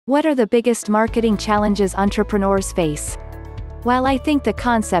What are the biggest marketing challenges entrepreneurs face? While I think the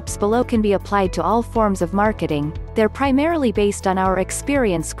concepts below can be applied to all forms of marketing, they're primarily based on our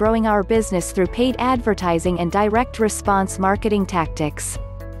experience growing our business through paid advertising and direct response marketing tactics.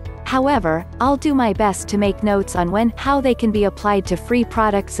 However, I'll do my best to make notes on how they can be applied to free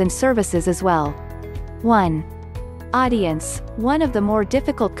products and services as well. 1. Audience. One of the more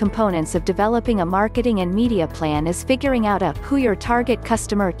difficult components of developing a marketing and media plan is figuring out who your target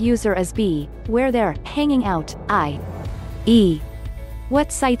customer user is, b. where they're hanging out, i.e.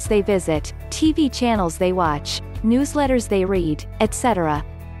 what sites they visit, TV channels they watch, newsletters they read, etc.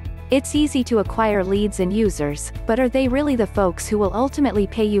 It's easy to acquire leads and users, but are they really the folks who will ultimately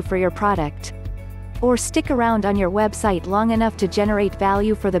pay you for your product? Or stick around on your website long enough to generate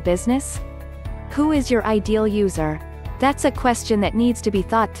value for the business? Who is your ideal user? That's a question that needs to be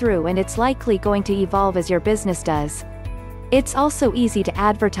thought through, and it's likely going to evolve as your business does. It's also easy to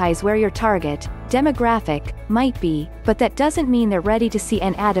advertise where your target demographic might be, but that doesn't mean they're ready to see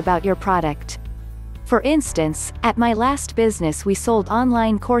an ad about your product. For instance, at my last business we sold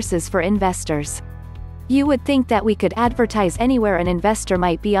online courses for investors. You would think that we could advertise anywhere an investor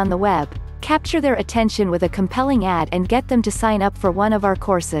might be on the web, capture their attention with a compelling ad and get them to sign up for one of our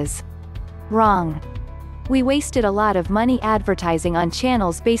courses. Wrong. We wasted a lot of money advertising on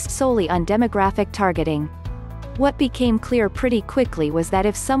channels based solely on demographic targeting. What became clear pretty quickly was that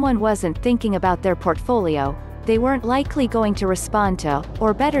if someone wasn't thinking about their portfolio, they weren't likely going to respond to,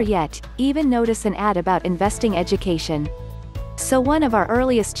 or better yet, even notice an ad about investing education. So one of our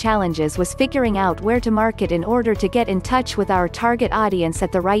earliest challenges was figuring out where to market in order to get in touch with our target audience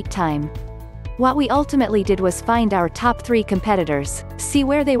at the right time. What we ultimately did was find our top 3 competitors, see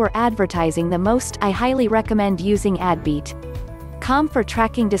where they were advertising the most. I highly recommend using Adbeat.com for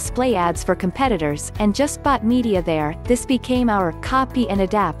tracking display ads for competitors, and just bought media there. This became our copy and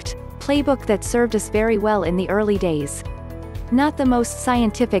adapt playbook that served us very well in the early days. Not the most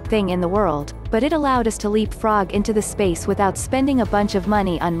scientific thing in the world, but it allowed us to leapfrog into the space without spending a bunch of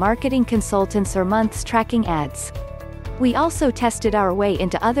money on marketing consultants or months tracking ads. We also tested our way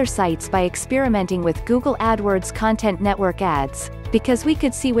into other sites by experimenting with Google AdWords Content Network ads. Because we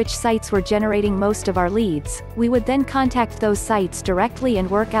could see which sites were generating most of our leads, we would then contact those sites directly and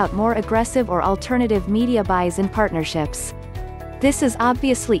work out more aggressive or alternative media buys and partnerships. This is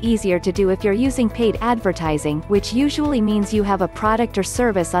obviously easier to do if you're using paid advertising, which usually means you have a product or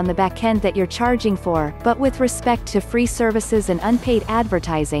service on the back end that you're charging for, but with respect to free services and unpaid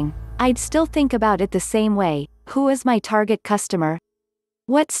advertising, I'd still think about it the same way. Who is my target customer?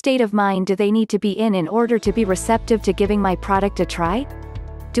 What state of mind do they need to be in order to be receptive to giving my product a try?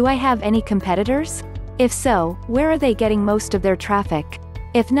 Do I have any competitors? If so, where are they getting most of their traffic?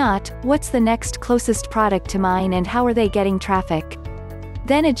 If not, what's the next closest product to mine and how are they getting traffic?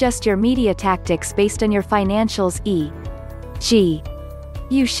 Then adjust your media tactics based on your financials, e.g.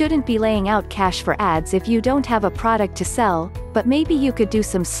 You shouldn't be laying out cash for ads if you don't have a product to sell, but maybe you could do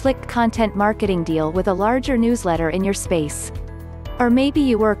some slick content marketing deal with a larger newsletter in your space. Or maybe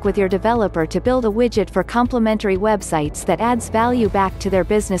you work with your developer to build a widget for complimentary websites that adds value back to their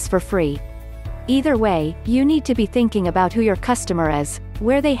business for free. Either way, you need to be thinking about who your customer is,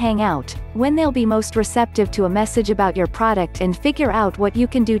 where they hang out, when they'll be most receptive to a message about your product, and figure out what you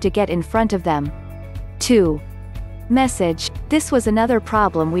can do to get in front of them. 2. Message. This was another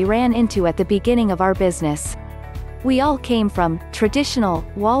problem we ran into at the beginning of our business. We all came from traditional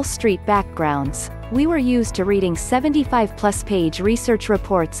Wall Street backgrounds. We were used to reading 75+ page research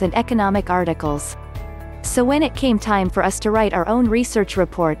reports and economic articles. So when it came time for us to write our own research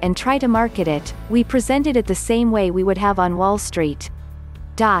report and try to market it, we presented it the same way we would have on Wall Street.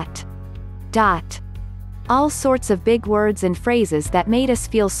 All sorts of big words and phrases that made us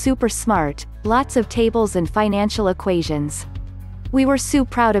feel super smart, lots of tables and financial equations. We were so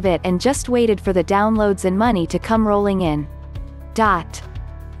proud of it and just waited for the downloads and money to come rolling in.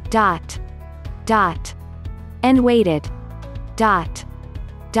 And waited.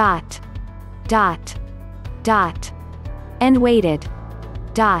 And waited.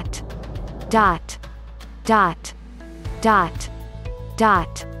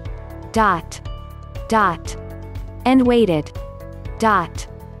 And waited.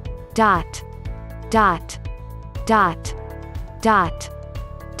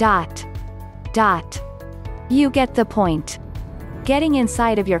 You get the point. Getting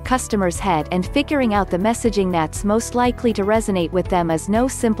inside of your customer's head and figuring out the messaging that's most likely to resonate with them is no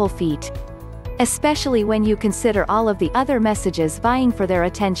simple feat. Especially when you consider all of the other messages vying for their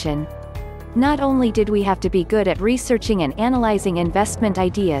attention. Not only did we have to be good at researching and analyzing investment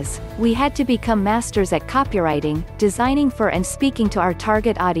ideas, we had to become masters at copywriting, designing for and speaking to our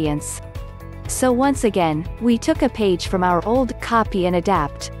target audience. So once again, we took a page from our old copy and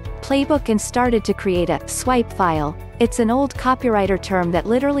adapt playbook and started to create a swipe file. It's an old copywriter term that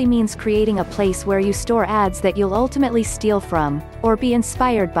literally means creating a place where you store ads that you'll ultimately steal from, or be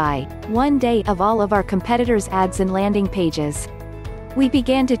inspired by, one day of all of our competitors' ads and landing pages. We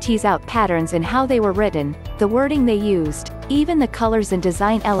began to tease out patterns in how they were written, the wording they used, even the colors and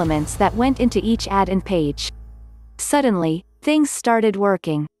design elements that went into each ad and page. Suddenly, things started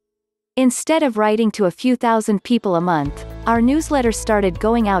working. Instead of writing to a few thousand people a month, our newsletter started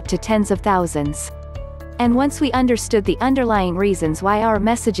going out to tens of thousands. And once we understood the underlying reasons why our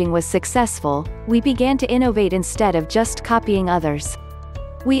messaging was successful, we began to innovate instead of just copying others.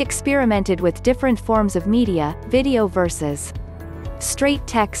 We experimented with different forms of media, video versus straight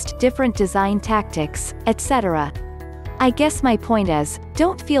text, different design tactics, etc. I guess my point is,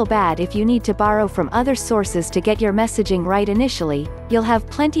 don't feel bad if you need to borrow from other sources to get your messaging right initially. You'll have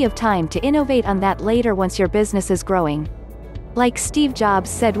plenty of time to innovate on that later once your business is growing. Like Steve Jobs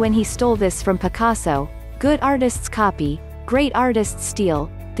said when he stole this from Picasso, good artists copy, great artists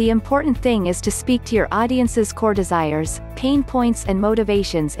steal. The important thing is to speak to your audience's core desires, pain points and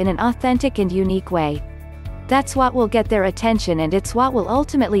motivations in an authentic and unique way. That's what will get their attention, and it's what will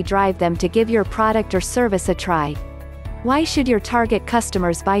ultimately drive them to give your product or service a try. Why should your target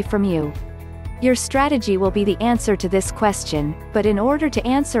customers buy from you? Your strategy will be the answer to this question, but in order to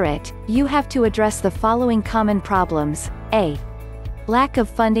answer it, you have to address the following common problems. A. Lack of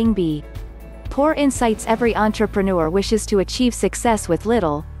funding. B. Poor insights. Every entrepreneur wishes to achieve success with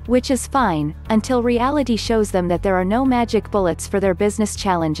little, which is fine, until reality shows them that there are no magic bullets for their business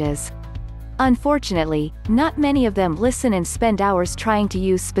challenges. Unfortunately, not many of them listen and spend hours trying to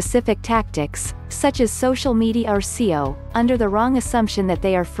use specific tactics, such as social media or SEO, under the wrong assumption that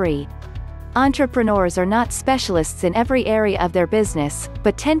they are free. Entrepreneurs are not specialists in every area of their business,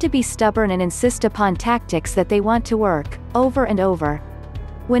 but tend to be stubborn and insist upon tactics that they want to work, over and over.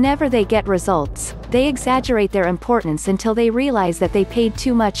 Whenever they get results, they exaggerate their importance until they realize that they paid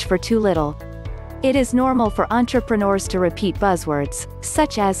too much for too little. It is normal for entrepreneurs to repeat buzzwords,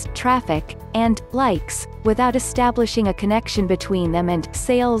 such as traffic and likes, without establishing a connection between them and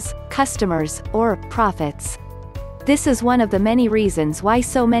sales, customers, or profits. This is one of the many reasons why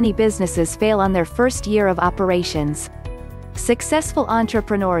so many businesses fail on their first year of operations. Successful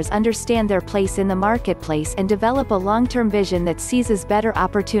entrepreneurs understand their place in the marketplace and develop a long-term vision that seizes better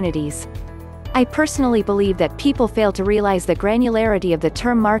opportunities. I personally believe that people fail to realize the granularity of the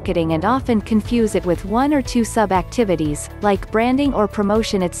term marketing and often confuse it with one or two sub-activities, like branding or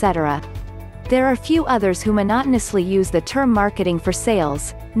promotion, etc. There are few others who monotonously use the term marketing for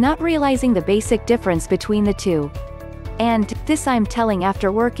sales, not realizing the basic difference between the two. And this I'm telling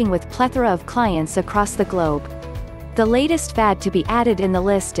after working with plethora of clients across the globe. The latest fad to be added in the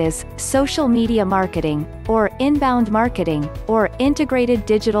list is social media marketing, or inbound marketing, or integrated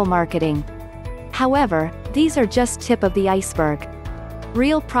digital marketing. However, these are just tip of the iceberg.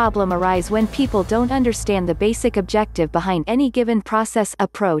 Real problem arise when people don't understand the basic objective behind any given process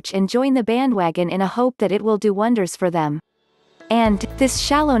approach and join the bandwagon in a hope that it will do wonders for them. And this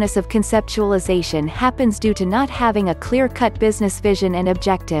shallowness of conceptualization happens due to not having a clear-cut business vision and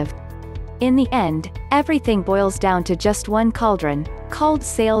objective. In the end, everything boils down to just one cauldron, called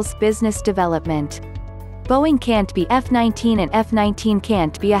sales business development. Boeing can't be F-19 and F-19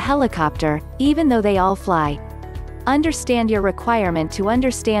 can't be a helicopter, even though they all fly. Understand your requirement to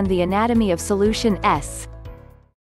understand the anatomy of solution S.